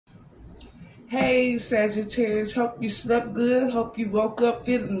Hey Sagittarius, hope you slept good, hope you woke up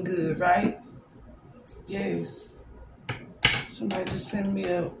feeling good, right? Yes. Somebody just sent me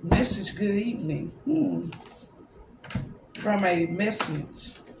a message, good evening, from a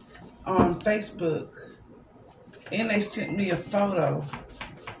message on Facebook. And they sent me a photo.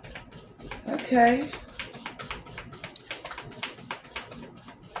 Okay.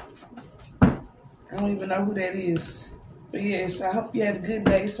 I don't even know who that is. But yes, I hope you had a good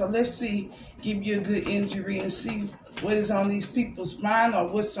day. So let's see, give you a good injury and see what is on these people's mind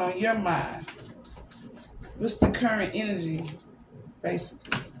or what's on your mind. What's the current energy,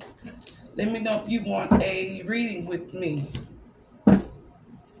 basically? Let me know if you want a reading with me.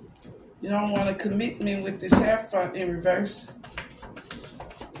 You don't want a commitment with this hair front in reverse.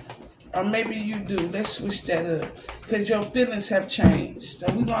 Or maybe you do. Let's switch that up. Because your feelings have changed. So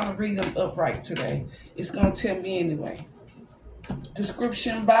we're going to read them upright today. It's going to tell me anyway.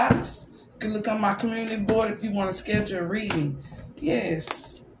 Description box. You can look on my community board if you want to schedule a reading.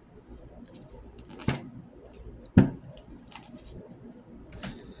 Yes.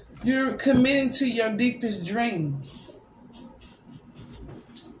 You're committing to your deepest dreams.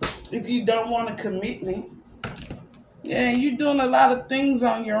 If you don't want a commitment, yeah, you're doing a lot of things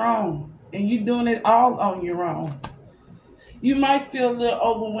on your own. And you're doing it all on your own. You might feel a little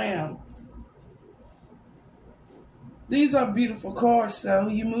overwhelmed. These are beautiful cards, so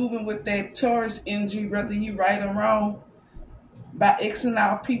you're moving with that Taurus energy, whether you right or wrong, by Xing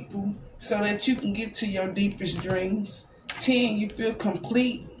out people so that you can get to your deepest dreams. 10, you feel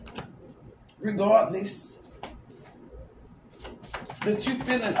complete regardless. But you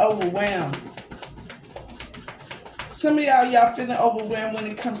feeling overwhelmed. Some of y'all feeling overwhelmed when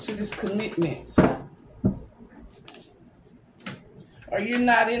it comes to this commitment. Or you're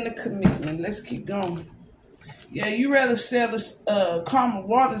not in the commitment. Let's keep going. Yeah, you rather sell the calmer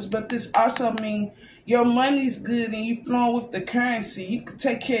waters, but this also means your money's good and you flowing with the currency. You can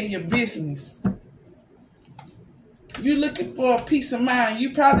take care of your business. You're looking for a peace of mind.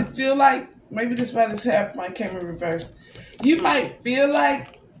 You probably feel like, maybe this is why this half mic came in reverse. You might feel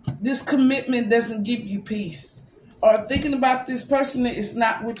like this commitment doesn't give you peace. Or thinking about this person is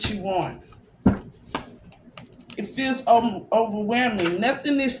not what you want. It feels overwhelming.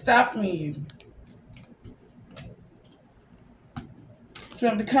 Nothing is stopping you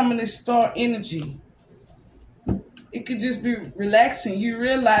from becoming this star energy. It could just be relaxing. You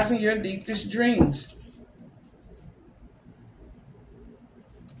realizing your deepest dreams.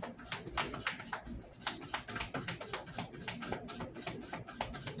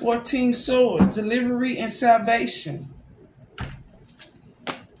 "14 Swords, delivery and salvation.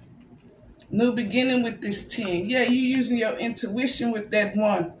 New beginning with this 10. Yeah, you're using your intuition with that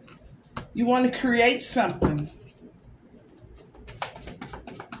 1. You want to create something.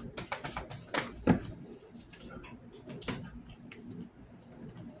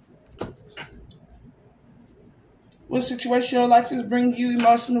 What situation your life is bringing you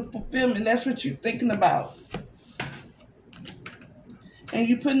emotional fulfillment? That's what you're thinking about. And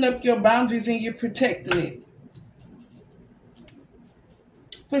you're putting up your boundaries and you're protecting it.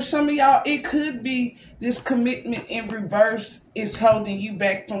 For some of y'all, it could be this commitment in reverse is holding you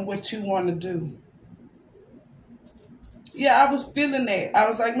back from what you want to do. Yeah, I was feeling that. I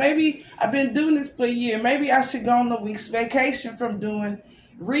was like, maybe I've been doing this for a year. Maybe I should go on a week's vacation from doing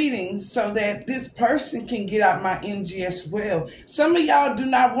readings so that this person can get out my energy as well. Some of y'all do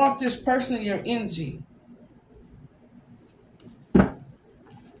not want this person in your energy.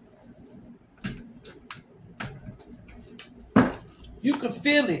 You can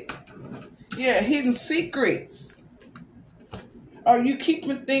feel it. Yeah, hidden secrets. Are you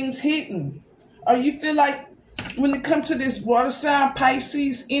keeping things hidden? Or you feel like when it comes to this water sign,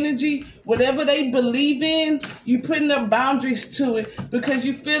 Pisces energy, whatever they believe in, you putting up boundaries to it because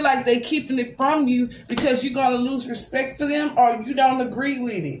you feel like they keeping it from you because you're going to lose respect for them or you don't agree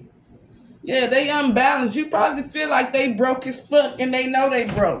with it. Yeah, they unbalanced. You probably feel like they broke as fuck and they know they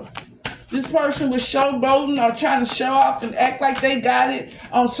broke. This person was showboating or trying to show off and act like they got it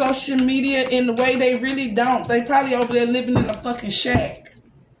on social media in the way they really don't. They probably over there living in a fucking shack.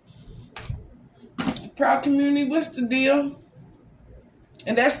 Proud community, what's the deal?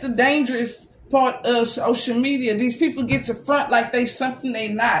 And that's the dangerous part of social media. These people get to front like they something they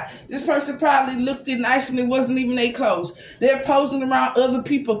not. This person probably looked it nice and it wasn't even their clothes. They're posing around other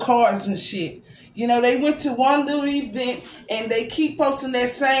people's cars and shit. You know, they went to one little event and they keep posting that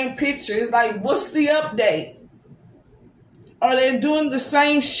same picture. It's like, what's the update? Or they're doing the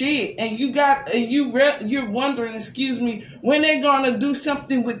same shit and you're wondering, excuse me, when they're gonna do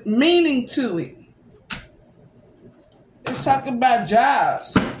something with meaning to it. Let's talk about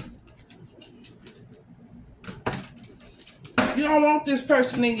jobs. You don't want this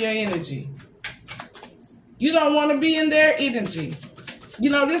person in your energy. You don't want to be in their energy. You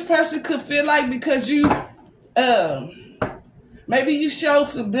know, this person could feel like because you, maybe you show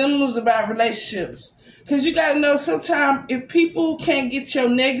subliminals about relationships. Because you got to know sometimes if people can't get your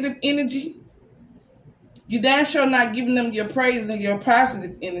negative energy, you damn sure not giving them your praise and your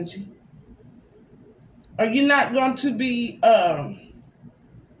positive energy. Or you're not going to be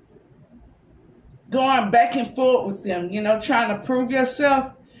going back and forth with them, you know, trying to prove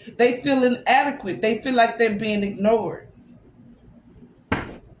yourself. They feel inadequate. They feel like they're being ignored.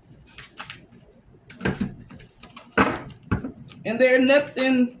 And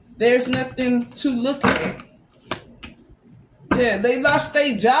there's nothing to look at. Yeah, they lost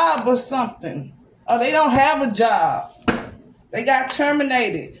their job or something. Or they don't have a job. They got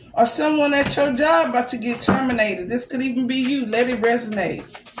terminated. Or someone at your job about to get terminated. This could even be you. Let it resonate.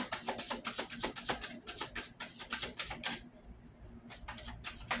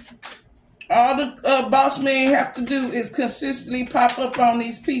 All the boss man have to do is consistently pop up on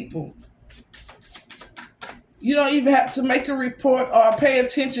these people. You don't even have to make a report or pay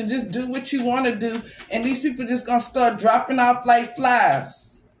attention. Just do what you want to do. And these people just going to start dropping off like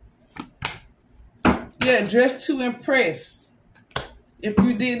flies. Yeah, dress to impress. If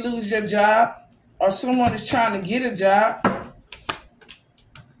you did lose your job or someone is trying to get a job.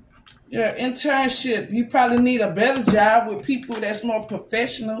 Yeah, internship. You probably need a better job with people that's more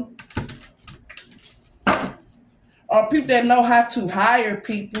professional. Or people that know how to hire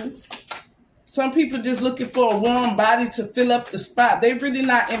people. Some people just looking for a warm body to fill up the spot. They really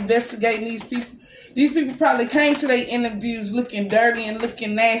not investigating these people. These people probably came to their interviews looking dirty and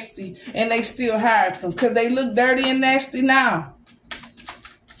looking nasty, and they still hired them because they look dirty and nasty now.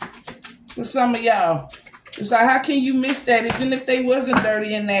 For some of y'all, it's like, how can you miss that even if they wasn't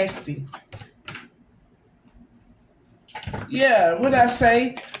dirty and nasty? Yeah, what I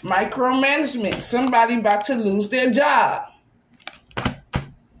say? Micromanagement. Somebody about to lose their job.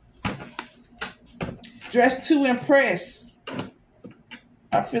 Dress to impress.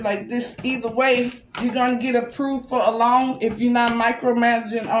 I feel like this, either way, you're going to get approved for a loan if you're not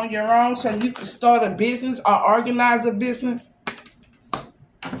micromanaging on your own so you can start a business or organize a business.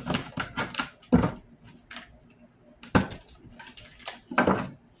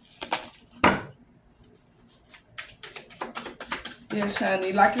 Yes,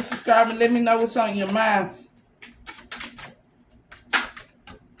 honey. Like and subscribe and let me know what's on your mind.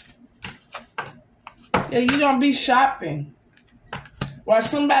 Yeah, you're going to be shopping. While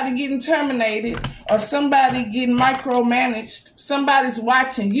somebody getting terminated or somebody getting micromanaged, somebody's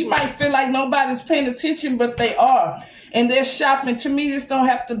watching. You might feel like nobody's paying attention, but they are. And they're shopping. To me, this don't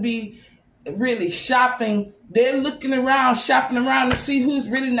have to be really shopping. They're looking around, shopping around to see who's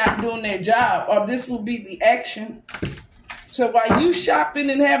really not doing their job. Or this will be the action. So while you shopping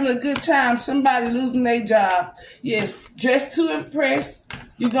and having a good time, somebody losing their job. Yes, dress to impress.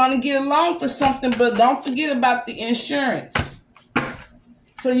 You're going to get a loan for something, but don't forget about the insurance.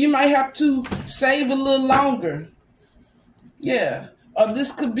 So you might have to save a little longer. Yeah, or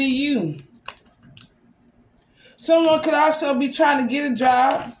this could be you. Someone could also be trying to get a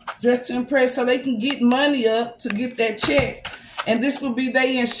job, dress to impress, so they can get money up to get that check. And this will be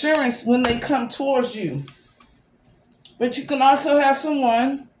their insurance when they come towards you. But you can also have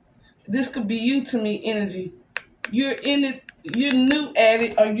someone, this could be you to me, energy. You're in it, you're new at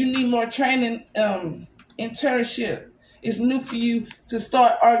it, or you need more training, internship. It's new for you to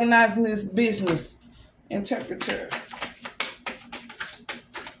start organizing this business. Interpreter.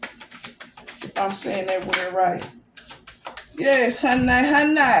 If I'm saying that word right. Yes,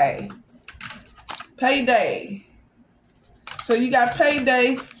 honey. Payday. So you got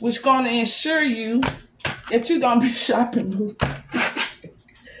payday, which going to ensure you that you're going to be shopping, boo.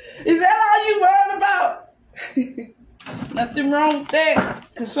 Is that all you worried about? Nothing wrong with that.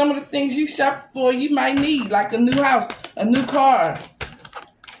 Because some of the things you shop for, you might need. Like a new house, a new car,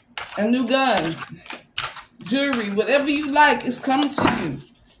 a new gun, jewelry, whatever you like is coming to you.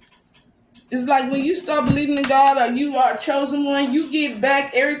 It's like when you start believing in God or you are a chosen one, you get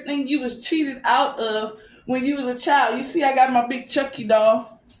back everything you was cheated out of when you was a child. You see, I got my big Chucky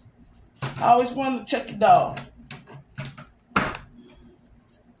doll. I always wanted a Chucky doll.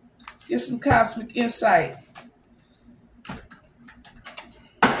 Get some cosmic insight.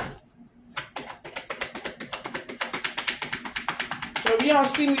 So if you don't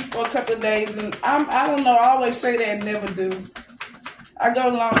see me for a couple of days, and I don't know, I always say that and never do. I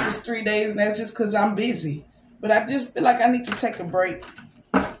go along with this 3 days, and that's just because I'm busy. But I just feel like I need to take a break.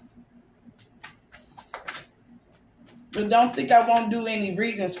 But don't think I won't do any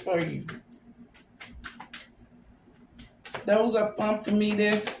readings for you. Those are fun for me.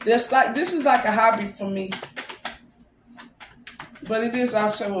 This is like a hobby for me. But it is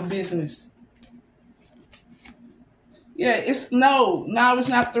also a business. Yeah, it's no. Now it's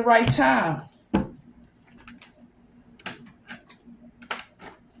not the right time.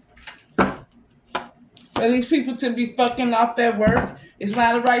 For these people to be fucking off at work. It's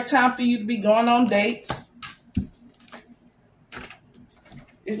not the right time for you to be going on dates.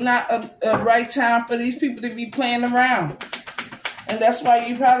 It's not a right time for these people to be playing around. And that's why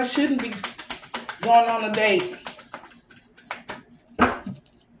you probably shouldn't be going on a date.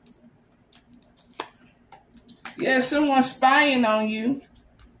 Yeah, someone's spying on you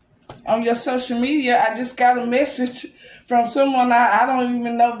on your social media. I just got a message from someone I don't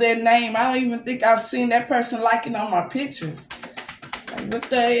even know their name. I don't even think I've seen that person liking on my pictures. Like, what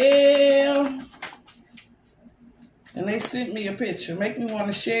the hell? And they sent me a picture. Make me want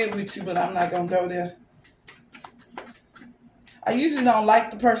to share it with you, but I'm not going to go there. I usually don't like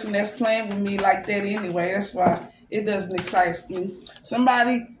the person that's playing with me like that anyway. That's why it doesn't excite me.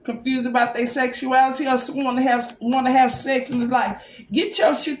 Somebody confused about their sexuality or someone want to have sex and it's like, get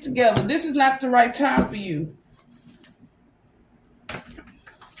your shit together. This is not the right time for you.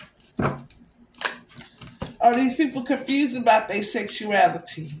 Are these people confused about their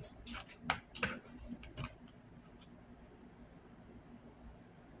sexuality?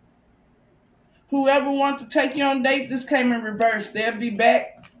 Whoever wants to take you on a date, this came in reverse. They'll be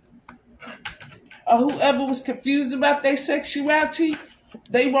back. Or whoever was confused about their sexuality,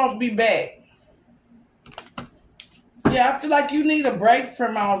 they won't be back. Yeah, I feel like you need a break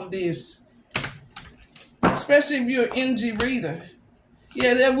from all of this. Especially if you're an energy reader.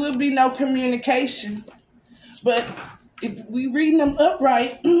 Yeah, there will be no communication. But if we reading them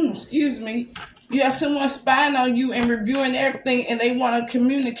upright, excuse me, you have someone spying on you and reviewing everything and they want to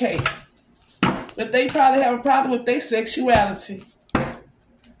communicate. But they probably have a problem with their sexuality.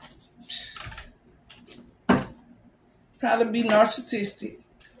 Probably be narcissistic.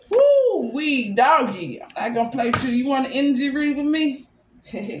 Woo, wee, doggy. I'm not going to play with you. You want an energy read with me?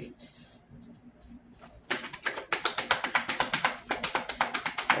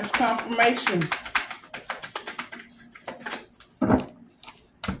 That's confirmation.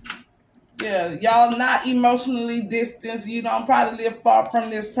 Yeah, y'all not emotionally distanced. You don't probably live far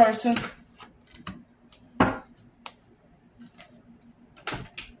from this person.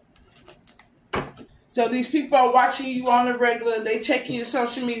 So these people are watching you on the regular. They checking your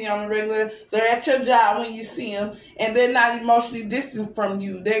social media on the regular. They're at your job when you see them. And they're not emotionally distant from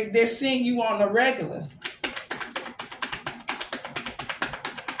you. They're seeing you on the regular.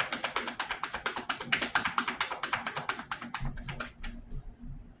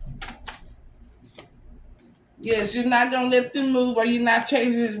 Yes, you're not going to let them move or you're not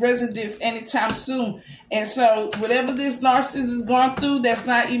changing his residence anytime soon. And so whatever this narcissist is going through that's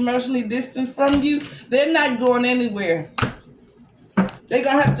not emotionally distant from you, they're not going anywhere. They're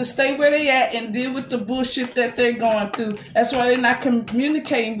going to have to stay where they at and deal with the bullshit that they're going through. That's why they're not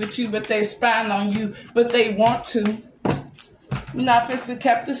communicating with you, but they're spying on you, but they want to. You're not fixing to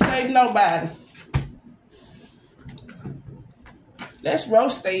captive slave nobody. Let's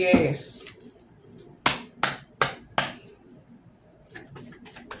roast their ass.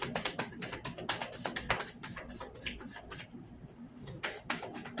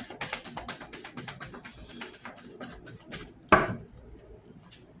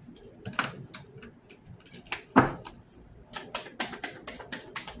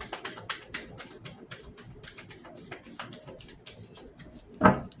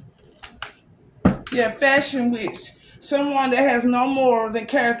 Yeah, fashion witch. Someone that has no morals and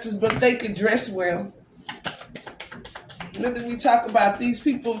characters, but they could dress well. What did we talk about? These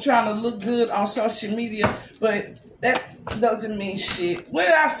people trying to look good on social media, but that doesn't mean shit. What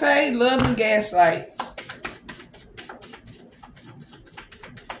did I say? Love and gaslight.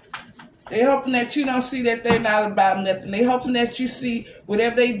 They hoping that you don't see that they're not about nothing. They hoping that you see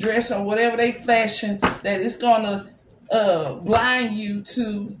whatever they dress or whatever they flashing, that it's going to blind you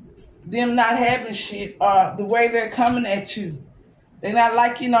to them not having shit or the way they're coming at you. They're not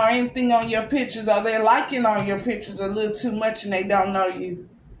liking or anything on your pictures, or they're liking on your pictures a little too much and they don't know you.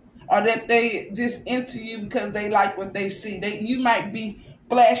 Or that they just into you because they like what they see. You might be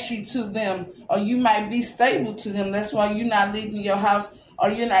flashy to them or you might be stable to them. That's why you're not leaving your house or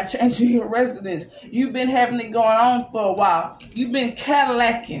you're not changing your residence. You've been having it going on for a while. You've been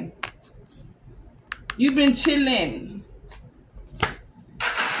Cadillacing. You've been chilling.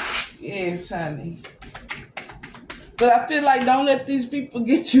 Yes, honey. But I feel like don't let these people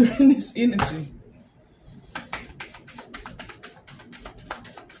get you in this energy.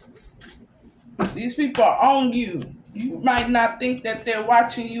 These people are on you. You might not think that they're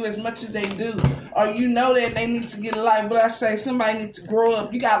watching you as much as they do. Or you know that they need to get a life. But I say somebody needs to grow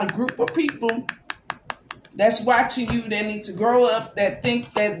up. You got a group of people that's watching you that need to grow up, that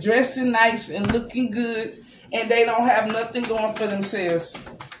think that dressing nice and looking good, and they don't have nothing going for themselves.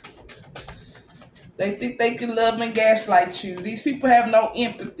 They think they can love and gaslight you. These people have no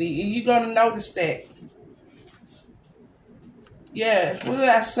empathy, and you're going to notice that. Yeah, what did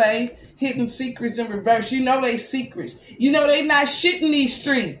I say? Hidden secrets in reverse. You know they secrets. You know they not shitting these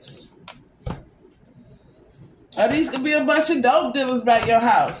streets. Or these could be a bunch of dope dealers by your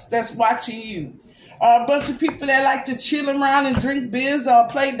house that's watching you. Or a bunch of people that like to chill around and drink beers or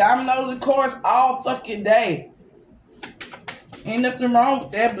play dominoes and cards all fucking day. Ain't nothing wrong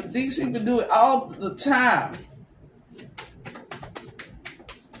with that, but these people do it all the time.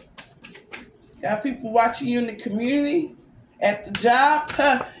 Got people watching you in the community, at the job.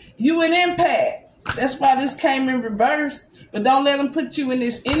 You an empath. That's why this came in reverse. But don't let them put you in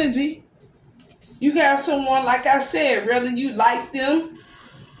this energy. You got someone, like I said, whether you like them,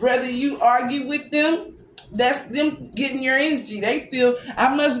 whether you argue with them, that's them getting your energy. They feel,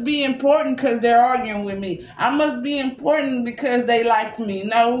 I must be important because they're arguing with me. I must be important because they like me.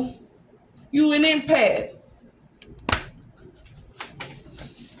 No, you an empath.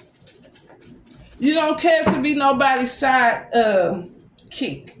 You don't care to be nobody's side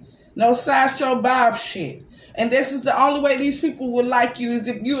kick. No sideshow Bob shit. And this is the only way these people would like you is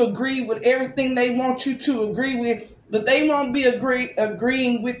if you agree with everything they want you to agree with, but they won't be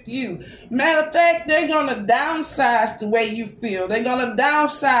agreeing with you. Matter of fact, they're going to downsize the way you feel. They're going to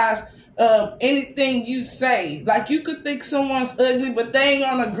downsize anything you say. Like you could think someone's ugly, but they ain't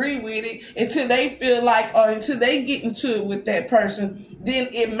going to agree with it until they feel like, or until they get into it with that person. Then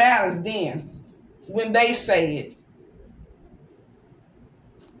it matters then when they say it.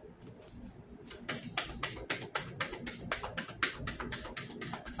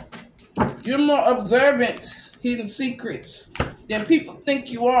 You're more observant, hidden secrets, than people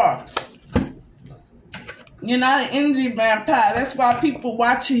think you are. You're not an energy vampire. That's why people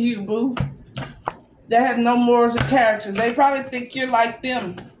watching you, boo. That have no morals or characters. They probably think you're like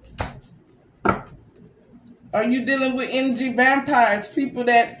them. Are you dealing with energy vampires? People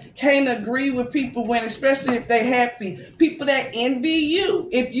that can't agree with people when, especially if they're happy. People that envy you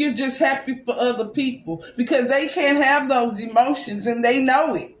if you're just happy for other people. Because they can't have those emotions and they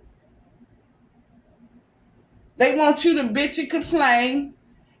know it. They want you to bitch and complain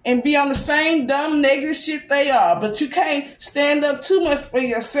and be on the same dumb negative shit they are. But you can't stand up too much for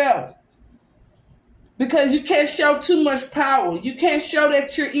yourself. Because you can't show too much power. You can't show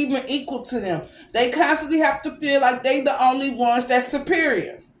that you're even equal to them. They constantly have to feel like they the only ones that's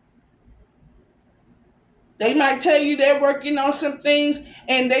superior. They might tell you they're working on some things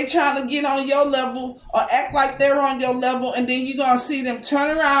and they trying to get on your level or act like they're on your level, and then you're going to see them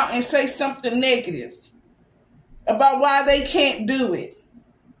turn around and say something negative about why they can't do it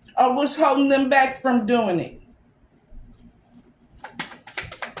or what's holding them back from doing it.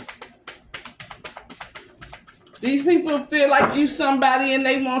 These people feel like you somebody and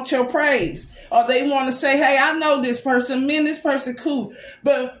they want your praise. Or they want to say, hey, I know this person. Me and this person cool.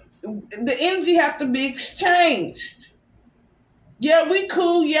 But the energy have to be exchanged. Yeah, we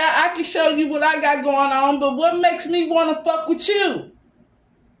cool. Yeah, I can show you what I got going on. But what makes me want to fuck with you?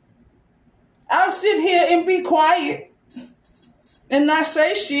 I'll sit here and be quiet and not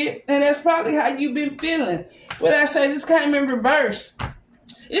say shit. And that's probably how you've been feeling. What I say, this came in reverse.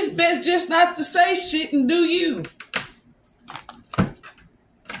 It's best just not to say shit and do you.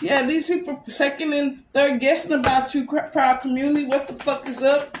 Yeah, these people second and third guessing about you, proud community. What the fuck is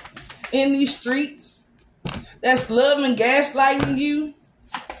up in these streets? That's love and gaslighting you.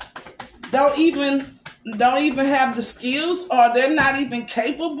 Don't even have the skills, or they're not even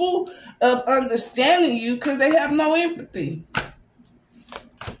capable of understanding you because they have no empathy.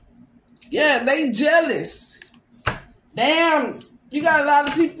 Yeah, they jealous. Damn. You got a lot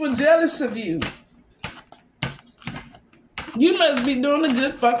of people jealous of you. You must be doing a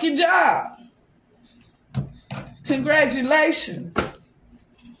good fucking job. Congratulations.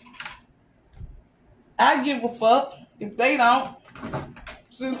 I give a fuck if they don't.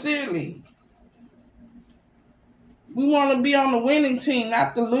 Sincerely. We want to be on the winning team,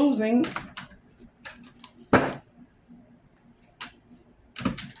 not the losing.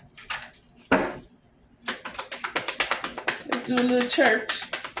 Do a little church.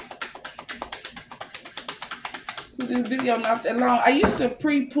 Do this video not that long. I used to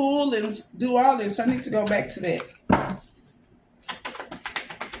pre-pull and do all this. I need to go back to that.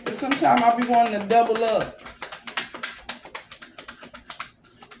 But sometimes I'll be wanting to double up.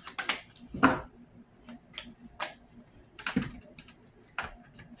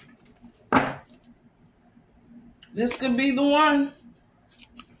 This could be the one.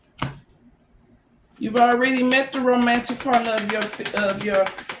 You've already met the romantic partner of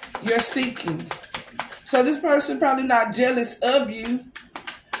your seeking. So this person probably not jealous of you,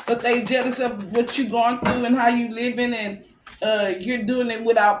 but they jealous of what you're going through and how you living, and you're doing it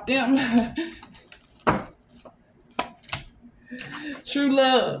without them. True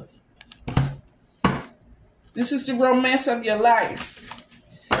love. This is the romance of your life.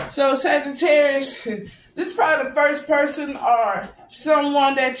 So Sagittarius, this is probably the first person or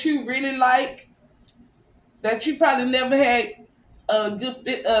someone that you really like, that you probably never had a good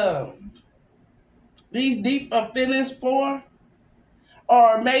these deep feelings for.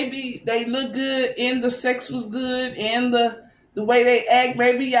 Or maybe they look good and the sex was good and the way they act.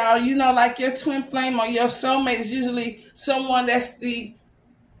 Maybe y'all, you know, like your twin flame or your soulmate is usually someone that's the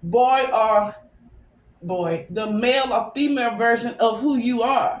the male or female version of who you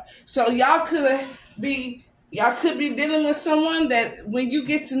are. So y'all could be dealing with someone that when you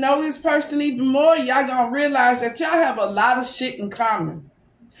get to know this person even more, y'all gonna realize that y'all have a lot of shit in common.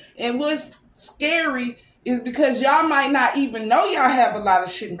 And what's scary is because y'all might not even know y'all have a lot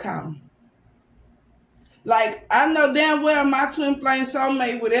of shit in common. Like, I know damn well my twin flame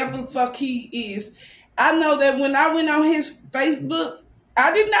soulmate, whatever the fuck he is, I know that when I went on his Facebook,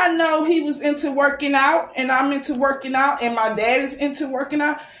 I did not know he was into working out, and I'm into working out, and my dad is into working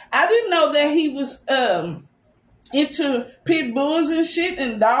out. I didn't know that he was into pit bulls and shit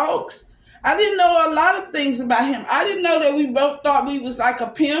and dogs. I didn't know a lot of things about him. I didn't know that we both thought we was like a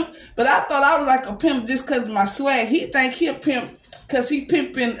pimp, but I thought I was like a pimp just because of my swag. He think he a pimp because he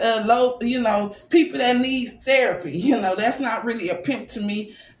pimping people that needs therapy. You know, that's not really a pimp to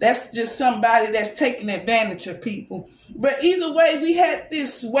me. That's just somebody that's taking advantage of people. But either way, we had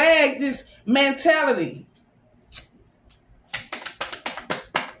this swag, this mentality.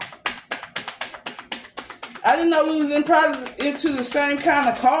 I didn't know we was probably into the same kind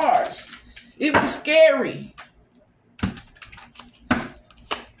of cars. It was scary.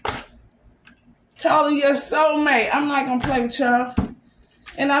 Calling your soulmate. I'm not going to play with y'all.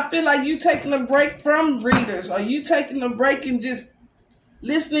 And I feel like you taking a break from readers, or you taking a break and just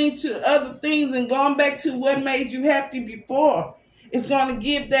listening to other things and going back to what made you happy before. It's going to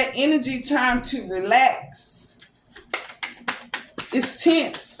give that energy time to relax. It's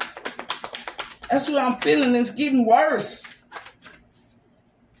tense. That's what I'm feeling. It's getting worse.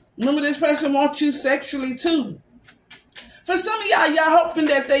 Remember, this person wants you sexually too. For some of y'all hoping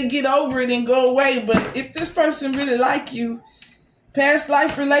that they get over it and go away. But if this person really like you, past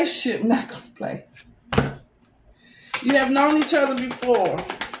life relationship, not gonna play. You have known each other before.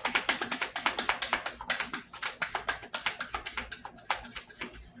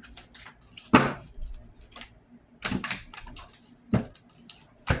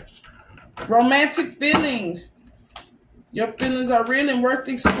 Romantic feelings. Your feelings are real and worth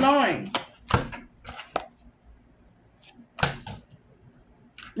exploring.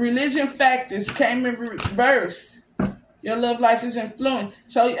 Religion factors came in reverse. Your love life is influenced.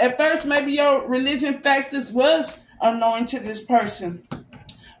 So at first, maybe your religion factors was unknown to this person.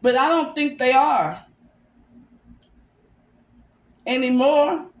 But I don't think they are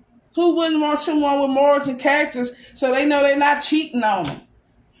anymore. Who wouldn't want someone with morals and characters so they know they're not cheating on them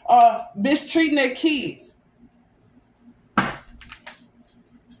or mistreating their kids?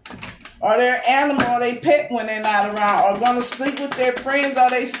 Or their animal or their pet when they're not around, or going to sleep with their friends or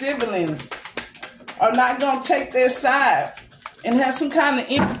their siblings, or not going to take their side and have some kind of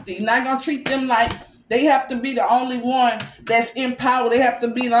empathy, not going to treat them like they have to be the only one that's in power. They have to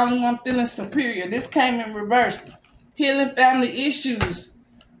be the only one feeling superior. This came in reverse. Healing family issues.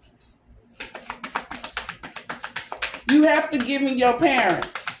 You have to give me your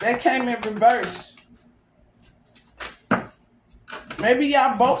parents. That came in reverse. Maybe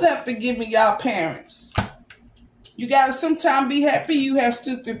y'all both have to give me y'all parents. You gotta sometimes be happy you have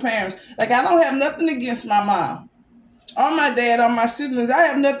stupid parents. Like, I don't have nothing against my mom or my dad or my siblings. I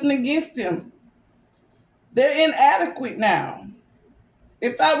have nothing against them. They're inadequate now.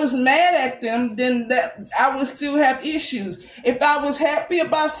 If I was mad at them, then that I would still have issues. If I was happy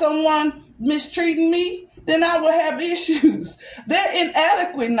about someone mistreating me, then I would have issues. They're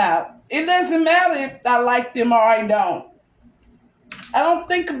inadequate now. It doesn't matter if I like them or I don't. I don't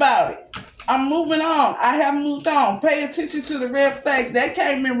think about it. I'm moving on. I have moved on. Pay attention to the red flags. That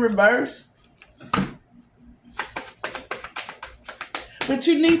came in reverse. But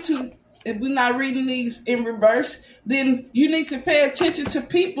you need to, if we're not reading these in reverse, then you need to pay attention to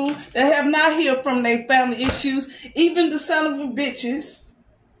people that have not healed from their family issues. Even the son of a bitches.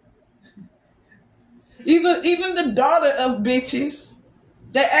 Even the daughter of bitches.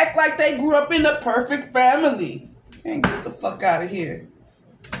 They act like they grew up in a perfect family. Man, get the fuck out of here.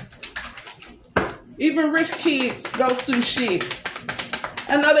 Even rich kids go through shit.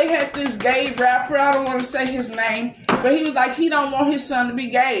 I know they had this gay rapper, I don't want to say his name, but he was like, he don't want his son to be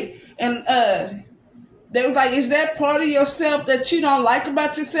gay. And they was like, is that part of yourself that you don't like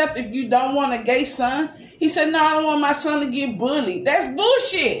about yourself if you don't want a gay son? He said, no, I don't want my son to get bullied. That's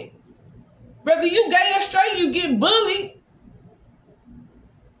bullshit. Whether you gay or straight, you get bullied.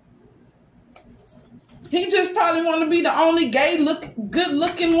 He just probably want to be the only gay,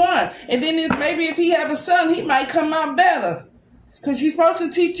 good-looking one. And then maybe if he have a son, he might come out better. Because you're supposed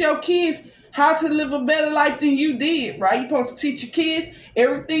to teach your kids how to live a better life than you did, right? You're supposed to teach your kids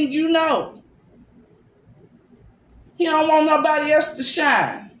everything you know. He don't want nobody else to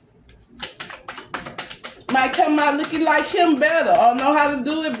shine. Might come out looking like him better or know how to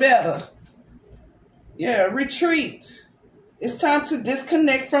do it better. Yeah, retreat. It's time to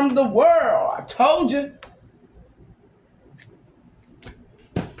disconnect from the world. I told you.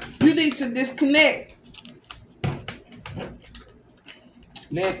 You need to disconnect.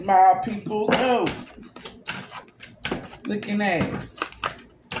 Let my people go. Looking ass.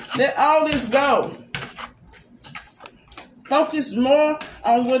 Let all this go. Focus more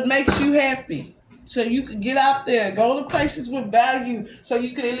on what makes you happy. So you can get out there, go to places with value, so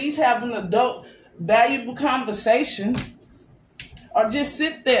you can at least have an adult, valuable conversation. Or just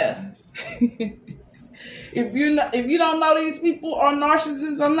sit there. If you don't know these people are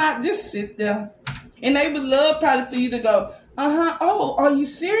narcissists or not, just sit there. And they would love probably for you to go, oh, are you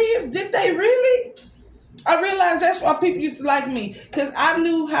serious? Did they really? I realized that's why people used to like me, because I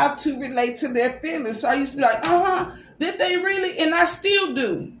knew how to relate to their feelings. So I used to be like, did they really? And I still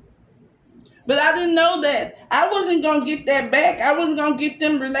do. But I didn't know that I wasn't going to get that back. I wasn't going to get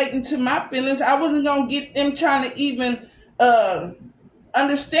them relating to my feelings. I wasn't going to get them trying to even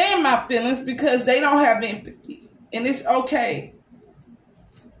understand my feelings because they don't have empathy. And it's okay.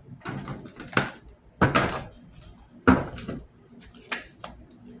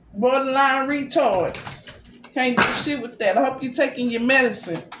 Borderline retards. Can't do shit with that. I hope you're taking your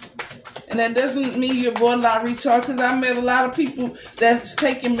medicine. And that doesn't mean you're borderline retard, because I met a lot of people that's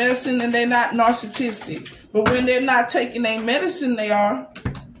taking medicine and they're not narcissistic. But when they're not taking their medicine, they are.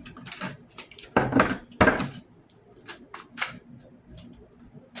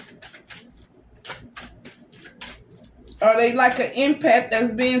 Or they like an empath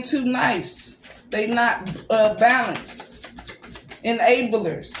that's being too nice. They not balanced.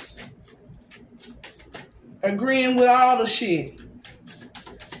 Enablers. Agreeing with all the shit.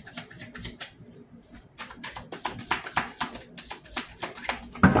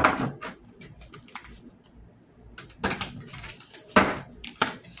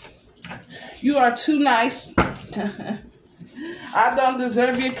 You are too nice. I don't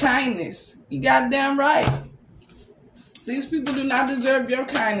deserve your kindness. You goddamn right. These people do not deserve your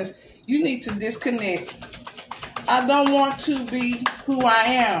kindness. You need to disconnect. I don't want to be who I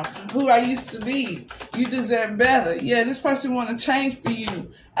am, who I used to be. You deserve better. Yeah, this person want to change for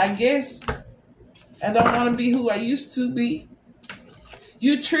you. I guess I don't want to be who I used to be.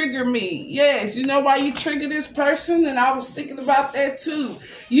 You trigger me. Yes, you know why you trigger this person? And I was thinking about that too.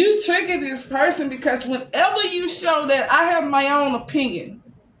 You trigger this person because whenever you show that I have my own opinion,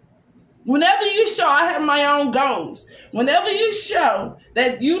 whenever you show I have my own goals, whenever you show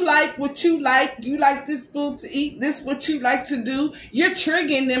that you like what you like this food to eat, this what you like to do, you're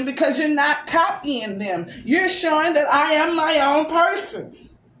triggering them because you're not copying them. You're showing that I am my own person.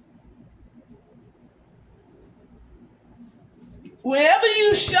 Whenever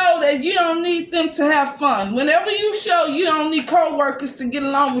you show that you don't need them to have fun, whenever you show you don't need co-workers to get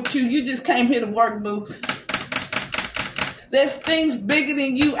along with you, you just came here to work, boo. There's things bigger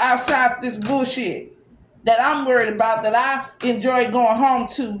than you outside this bullshit that I'm worried about, that I enjoy going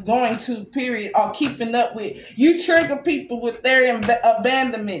to, period, or keeping up with. You trigger people with their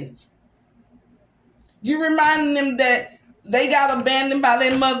abandonment. You reminding them that they got abandoned by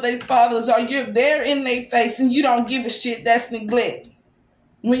their mother, their fathers, or you're there in their face and you don't give a shit. That's neglect.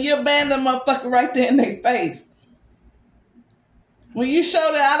 When you abandon a motherfucker right there in their face. When you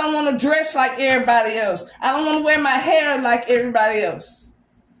show that I don't want to dress like everybody else. I don't want to wear my hair like everybody else.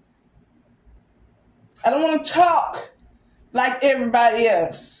 I don't want to talk like everybody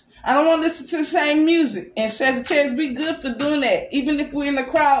else. I don't want to listen to the same music. And Sagittarius, we good for doing that. Even if we're in the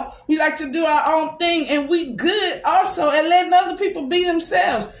crowd, we like to do our own thing. And we good also at letting other people be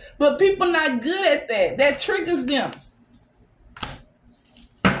themselves. But people not good at that. That triggers them.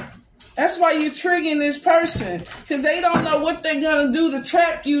 That's why you're triggering this person. Because they don't know what they're going to do to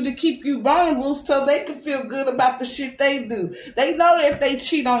trap you, to keep you vulnerable so they can feel good about the shit they do. They know if they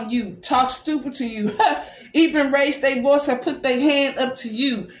cheat on you, talk stupid to you, even raise their voice or put their hand up to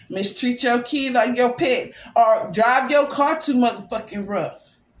you, mistreat your kid or your pet, or drive your car too motherfucking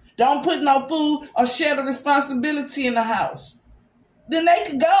rough. Don't put no food or share the responsibility in the house. Then they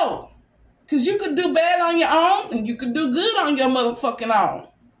could go. Because you could do bad on your own and you could do good on your motherfucking own.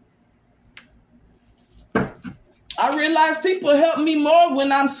 I realize people help me more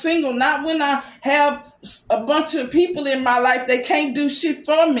when I'm single, not when I have a bunch of people in my life that can't do shit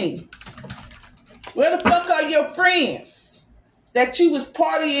for me. Where the fuck are your friends that you was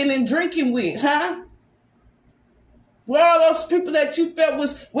partying and drinking with, huh? Where are those people that you felt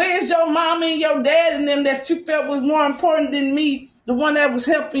was, where's your mom and your dad and them that you felt was more important than me, the one that was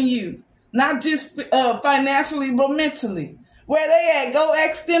helping you? Not just financially, but mentally. Where they at? Go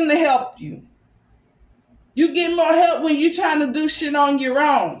ask them to help you. You get more help when you're trying to do shit on your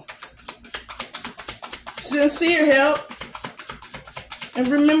own. Sincere help. And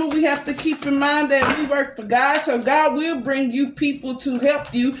remember, we have to keep in mind that we work for God, so God will bring you people to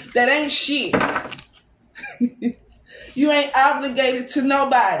help you that ain't shit. You ain't obligated to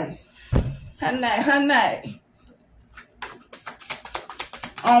nobody. Honey.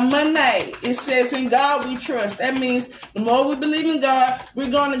 On Monday, it says, in God we trust. That means the more we believe in God, we're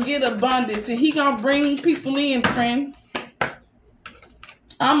going to get abundance. And He going to bring people in, friend.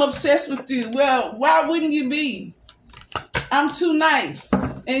 I'm obsessed with you. Well, why wouldn't you be? I'm too nice.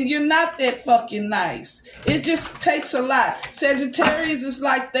 And you're not that fucking nice. It just takes a lot. Sagittarius is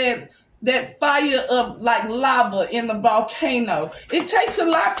like that fire of like lava in the volcano. It takes a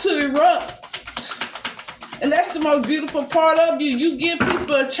lot to erupt. And that's the most beautiful part of you. You give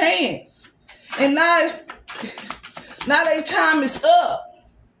people a chance. And now their time is up.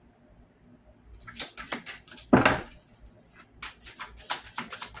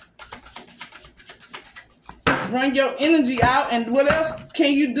 Run your energy out, and what else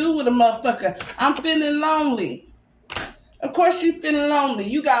can you do with a motherfucker? I'm feeling lonely. Of course you feeling lonely.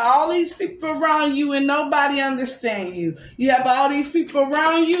 You got all these people around you and nobody understands you. You have all these people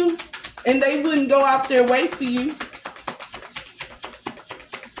around you and they wouldn't go out their way for you.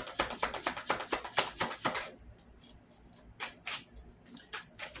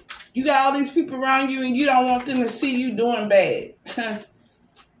 You got all these people around you and you don't want them to see you doing bad.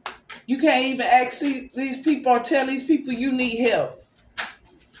 You can't even ask these people or tell these people you need help.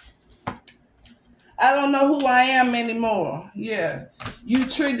 I don't know who I am anymore. Yeah. You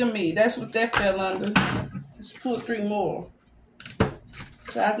trigger me. That's what that fell under. Let's pull 3 more.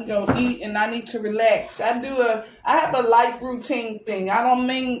 So I can go eat and I need to relax. I have a life routine thing. I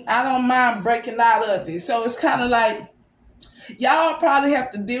don't mind breaking out of it. So it's kind of like, y'all probably have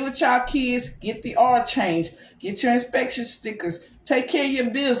to deal with y'all kids, get the R changed, get your inspection stickers, take care of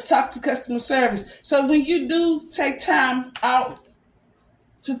your bills, talk to customer service. So when you do take time out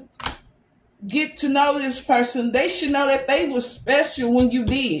to get to know this person, they should know that they were special when you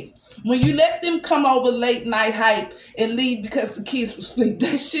did. When you let them come over late night hype and leave because the kids were asleep,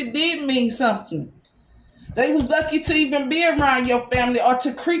 that shit did mean something. They was lucky to even be around your family or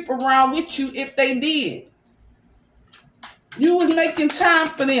to creep around with you if they did. You was making time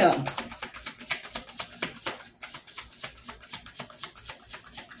for them.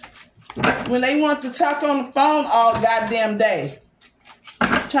 When they want to talk on the phone all goddamn day,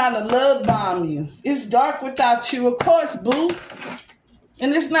 trying to love bomb you. It's dark without you, of course, boo.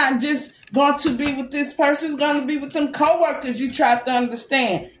 And it's not just going to be with this person, it's going to be with them coworkers you try to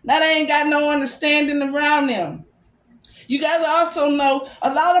understand. Now they ain't got no understanding around them. You got to also know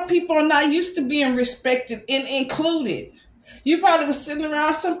a lot of people are not used to being respected and included. You probably was sitting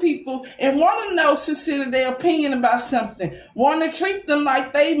around some people and want to know sincerely their opinion about something. Want to treat them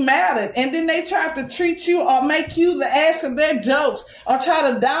like they mattered. And then they try to treat you or make you the ass of their jokes or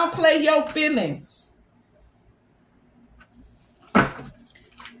try to downplay your feelings.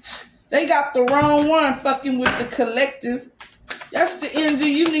 They got the wrong one fucking with the collective. That's the energy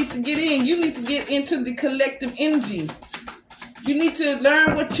you need to get in. You need to get into the collective energy. You need to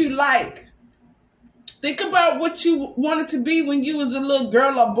learn what you like. Think about what you wanted to be when you was a little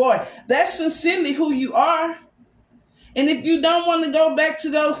girl or boy. That's sincerely who you are. And if you don't want to go back to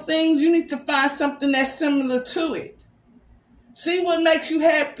those things, you need to find something that's similar to it. See what makes you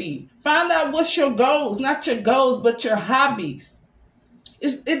happy. Find out what's your goals, not your goals, but your hobbies.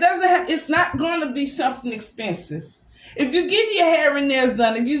 It's not going to be something expensive. If you're getting your hair and nails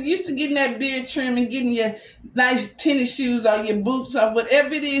done, if you're used to getting that beard trim and getting your nice tennis shoes or your boots or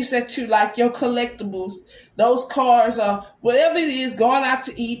whatever it is that you like, your collectibles, those cars or whatever it is, going out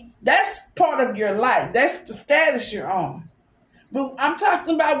to eat, that's part of your life. That's the status you're on. But I'm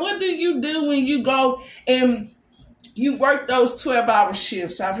talking about, what do you do when you go and you work those 12-hour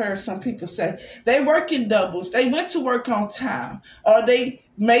shifts? I've heard some people say they work in doubles. They went to work on time, or they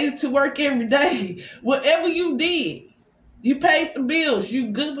made it to work every day. Whatever you did, you paid the bills.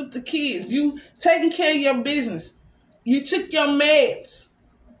 You good with the kids. You taking care of your business. You took your meds.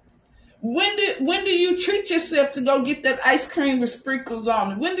 When do you treat yourself to go get that ice cream with sprinkles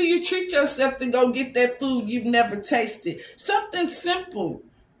on it? When do you treat yourself to go get that food you've never tasted? Something simple.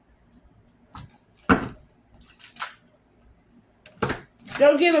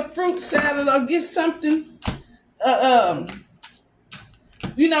 Go get a fruit salad or get something.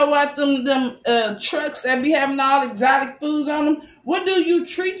 You know what? Them trucks that be having all exotic foods on them. What do you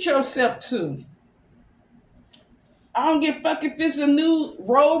treat yourself to? I don't give a fuck if it's a new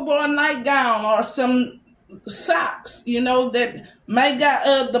robe or a nightgown or some socks, you know, that may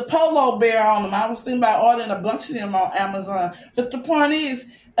got the polo bear on them. I was thinking about ordering a bunch of them on Amazon. But the point is,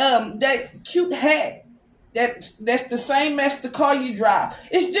 that cute hat, that's the same as the car you drive.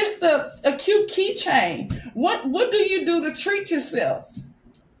 It's just a cute keychain. What do you do to treat yourself?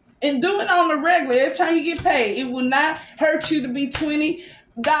 And do it on the regular. Every time you get paid, it will not hurt you to be $20.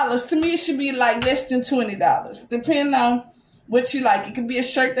 To me, it should be like less than $20, depending on what you like. It could be a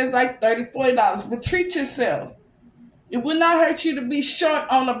shirt that's like $30, $40, but treat yourself. It will not hurt you to be short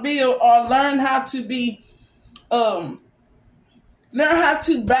on a bill, or learn how to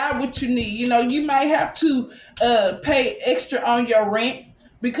buy what you need. You know, you might have to pay extra on your rent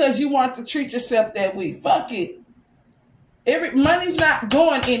because you want to treat yourself that week. Fuck it. Money's not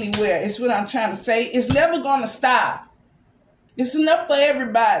going anywhere, is what I'm trying to say. It's never going to stop. It's enough for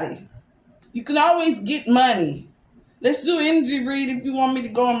everybody. You can always get money. Let's do energy read if you want me to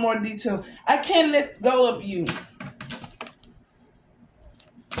go in more detail. I can't let go of you.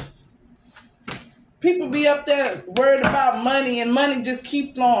 People be up there worried about money, and money just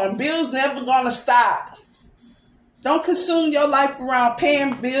keep flowing. Bills never going to stop. Don't consume your life around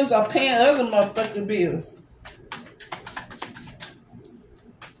paying bills or paying other motherfucking bills.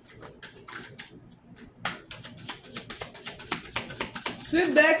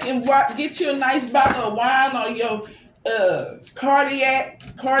 Sit back and get you a nice bottle of wine or your cardiac,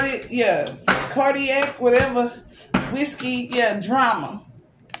 whatever, whiskey, drama.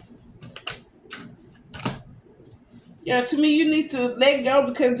 Yeah, to me, you need to let go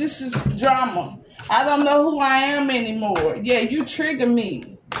because this is drama. I don't know who I am anymore. Yeah, you trigger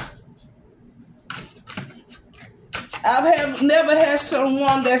me. I've never had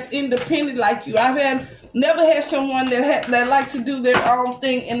someone that's independent like you. Never had someone that like to do their own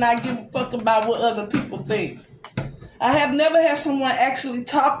thing and not give a fuck about what other people think. I have never had someone actually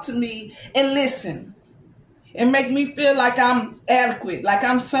talk to me and listen and make me feel like I'm adequate, like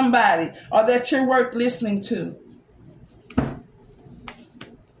I'm somebody, or that you're worth listening to.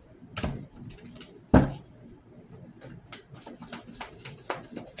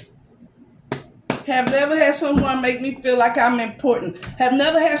 Have never had someone make me feel like I'm important. Have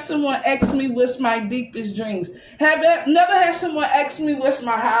never had someone ask me what's my deepest dreams. Have never had someone ask me what's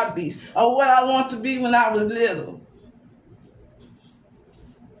my hobbies or what I want to be when I was little.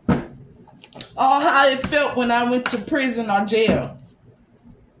 Or how it felt when I went to prison or jail.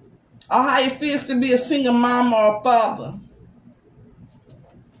 Or how it feels to be a single mom or a father.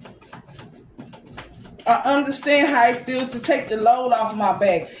 I understand how it feels to take the load off my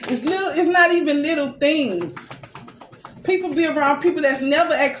back. It's not even little things. People be around people that's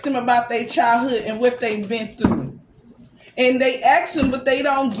never asked them about their childhood and what they've been through. And they ask them, but they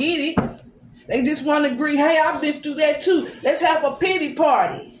don't get it. They just want to agree, hey, I've been through that too. Let's have a pity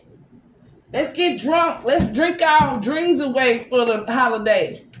party. Let's get drunk. Let's drink our dreams away for the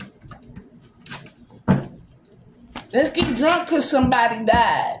holiday. Let's get drunk because somebody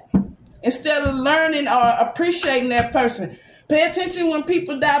died. Instead of learning or appreciating that person. Pay attention when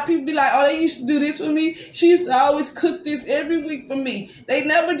people die. People be like, oh, they used to do this with me. She used to always cook this every week for me. They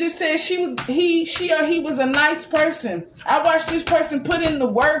never just said she or he was a nice person. I watched this person put in the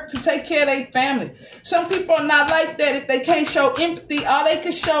work to take care of their family. Some people are not like that. If they can't show empathy, all they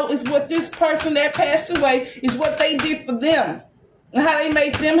can show is what this person that passed away is what they did for them and how they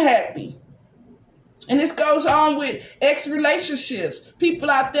made them happy. And this goes on with ex-relationships. People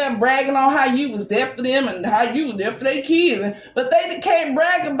out there bragging on how you was there for them and how you was there for their kids. But they can't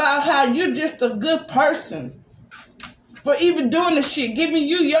brag about how you're just a good person for even doing the shit, giving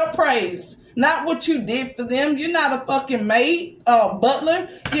you your praise. Not what you did for them. You're not a fucking maid or butler.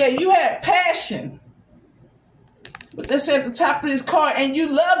 Yeah, you had passion. But that's at the top of this card, and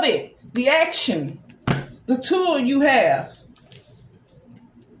you love it. The action. The tool you have.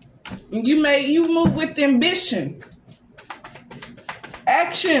 And you move with ambition.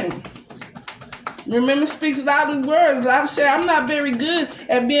 Action. Remember, speaks loud words. I say I'm not very good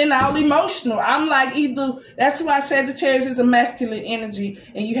at being all emotional. I'm like either. That's why Sagittarius is a masculine energy,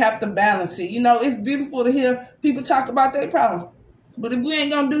 and you have to balance it. You know, it's beautiful to hear people talk about their problem, but if we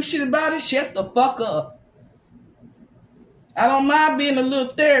ain't gonna do shit about it, shut the fuck up. I don't mind being a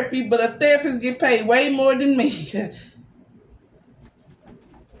little therapy, but a therapist get paid way more than me.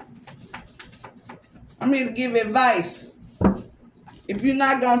 I'm here to give advice. If you're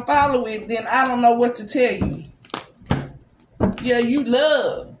not going to follow it, then I don't know what to tell you. Yeah, you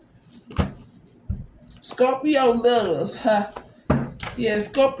love. Scorpio love. Huh? Yeah,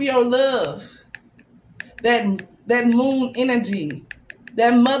 Scorpio love. That moon energy.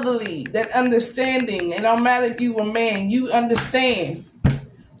 That motherly. That understanding. It don't matter if you a man. You understand.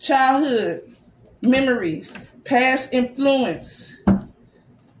 Childhood. Memories. Past influence.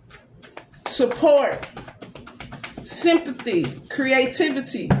 Support. Sympathy,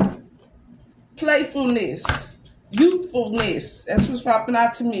 creativity, playfulness, youthfulness. That's what's popping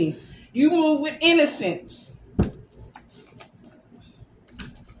out to me. You move with innocence.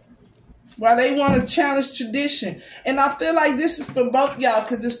 While they want to challenge tradition. And I feel like this is for both y'all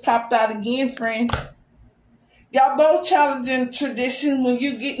because this popped out again, friend. Y'all both challenging tradition when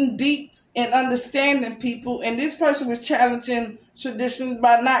you're getting deep and understanding people. And this person was challenging tradition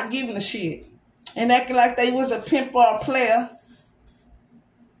by not giving a shit. And acting like they was a pimp or a player.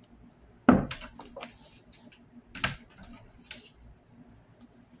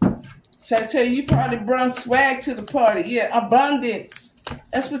 So I tell you, you probably brought swag to the party. Yeah, abundance.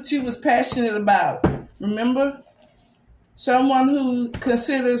 That's what you was passionate about. Remember? Someone who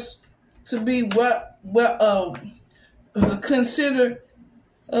considers to be consider.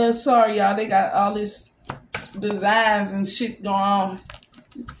 Sorry, y'all. They got all this designs and shit going on.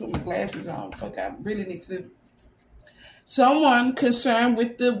 Put my glasses on. Fuck, I really need to. Someone concerned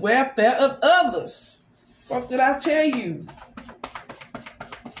with the welfare of others. What did I tell you?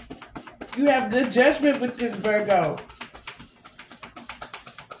 You have good judgment with this Virgo.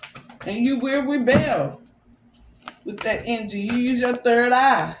 And you will rebel with that energy. You use your third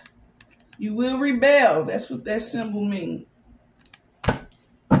eye. You will rebel. That's what that symbol means.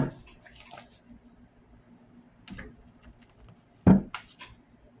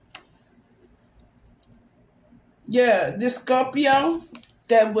 Yeah, this Scorpio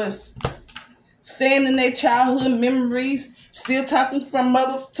that was staying in their childhood memories, still talking to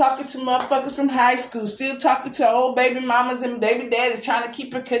motherfuckers from high school, still talking to old baby mamas and baby daddies, trying to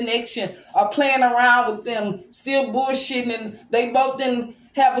keep a connection or playing around with them, still bullshitting, and they both didn't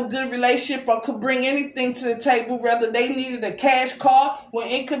have a good relationship or could bring anything to the table, whether they needed a cash car when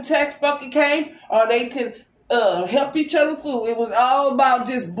income tax fucking came, or they could help each other food. It was all about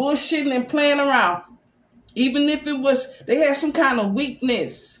just bullshitting and playing around. Even if it was, they had some kind of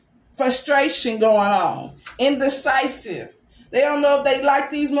weakness, frustration going on, indecisive. They don't know if they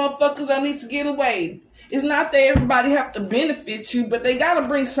like these motherfuckers or need to get away. It's not that everybody have to benefit you, but they got to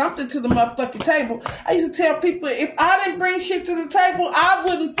bring something to the motherfucking table. I used to tell people, if I didn't bring shit to the table, I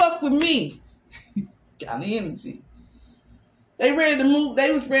wouldn't fuck with me. Kind of energy. They ready to move.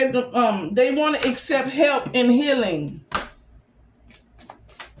 They was ready to, they want to accept help and healing.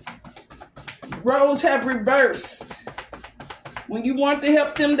 Roles have reversed. When you want to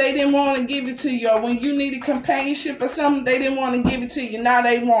help them, they didn't want to give it to you. Or when you needed companionship or something, they didn't want to give it to you. Now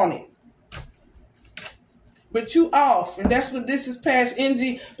they want it. But you off. And that's what this is, past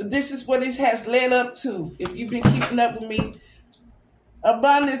energy. But this is what it has led up to. If you've been keeping up with me.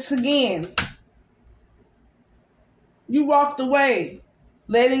 Abundance again. You walked away.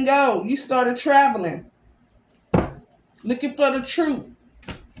 Letting go. You started traveling. Looking for the truth.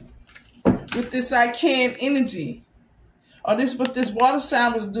 With this I can energy. Or this what this water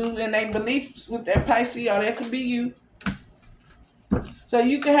sign was do in their beliefs with that Pisces, or that could be you. So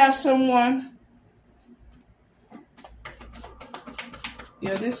you can have someone.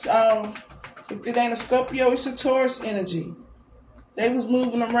 Yeah, this if it ain't a Scorpio, it's a Taurus energy. They was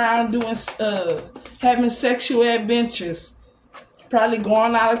moving around doing having sexual adventures. Probably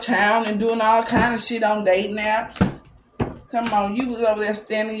going out of town and doing all kind of shit on dating apps. Come on, you was over there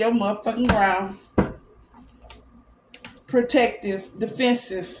standing your motherfucking ground. Protective,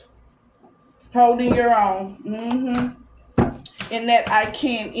 defensive, holding your own. And that I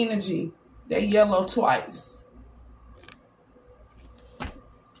can energy, that yellow twice.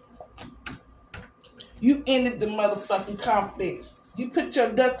 You ended the motherfucking conflicts. You put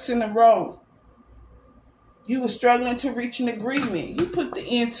your ducks in a row. You were struggling to reach an agreement. You put the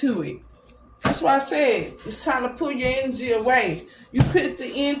end to it. That's why I said it's time to pull your energy away. You put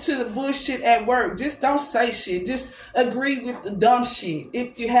the end to the bullshit at work. Just don't say shit. Just agree with the dumb shit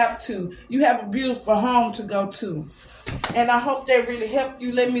if you have to. You have a beautiful home to go to. And I hope that really helped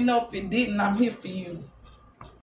you. Let me know if it didn't. I'm here for you.